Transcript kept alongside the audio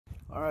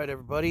All right,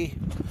 everybody.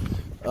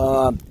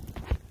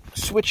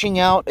 Switching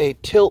out a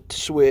tilt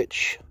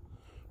switch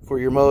for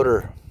your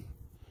motor.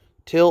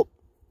 Tilt,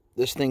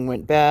 this thing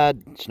went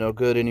bad. It's no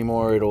good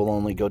anymore. It'll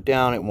only go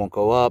down. It won't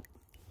go up.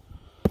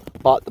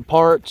 Bought the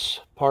parts.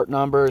 Part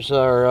numbers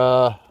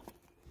are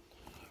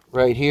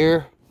right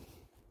here.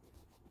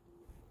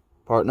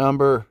 Part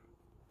number.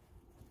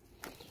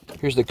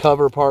 Here's the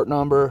cover part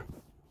number.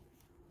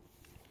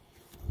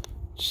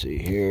 Let's see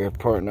here.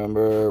 Part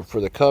number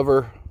for the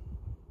cover.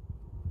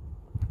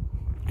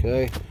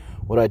 Okay.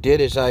 What I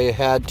did is I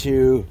had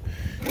to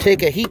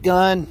take a heat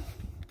gun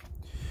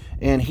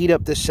and heat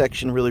up this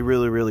section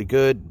really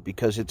good,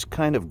 because it's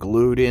kind of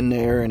glued in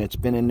there and it's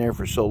been in there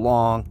for so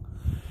long.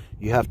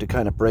 You have to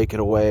kind of break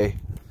it away.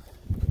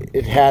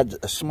 It had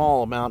a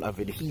small amount of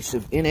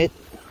adhesive in it.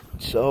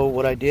 So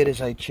what I did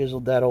is I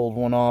chiseled that old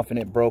one off and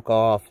it broke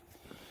off.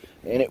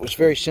 And it was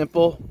very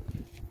simple.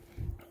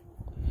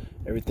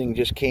 Everything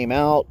just came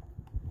out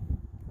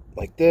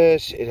like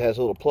this. It has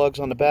little plugs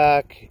on the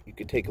back. You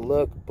could take a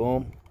look.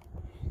 Boom.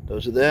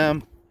 Those are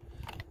them.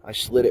 I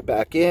slid it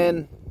back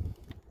in.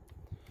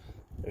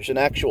 There's an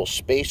actual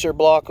spacer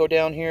block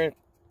down here.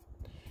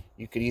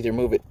 You could either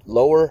move it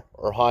lower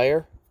or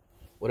higher.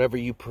 Whatever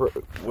you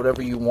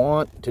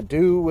want to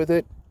do with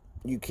it,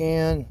 you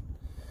can.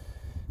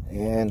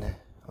 And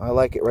I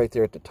like it right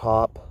there at the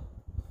top,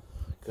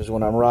 because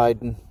when I'm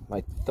riding,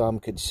 my thumb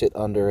could sit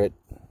under it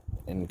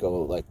and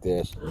go like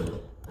this.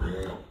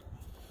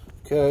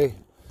 Okay,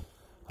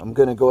 I'm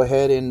gonna go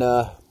ahead and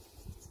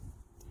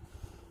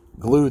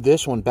glue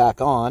this one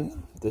back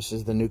on. This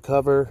is the new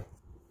cover.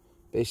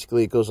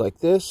 Basically, it goes like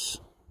this.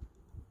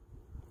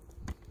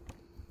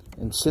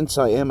 And since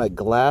I am a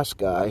glass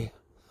guy,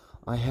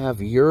 I have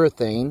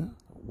urethane,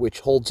 which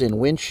holds in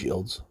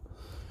windshields.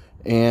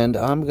 And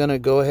I'm going to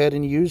go ahead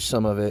and use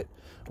some of it.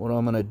 What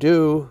I'm going to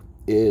do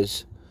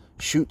is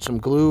shoot some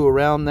glue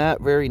around that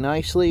very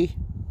nicely.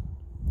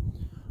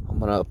 I'm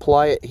going to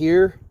apply it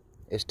here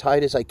as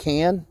tight as I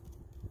can.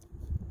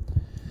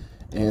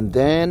 And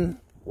then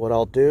what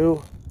I'll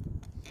do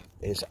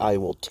is I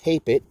will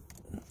tape it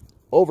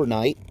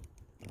overnight,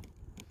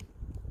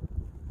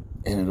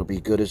 and it'll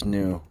be good as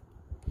new.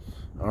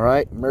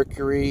 Alright,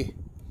 Mercury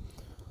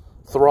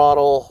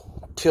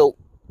throttle tilt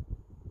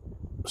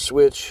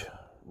switch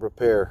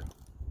repair.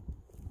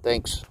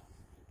 Thanks.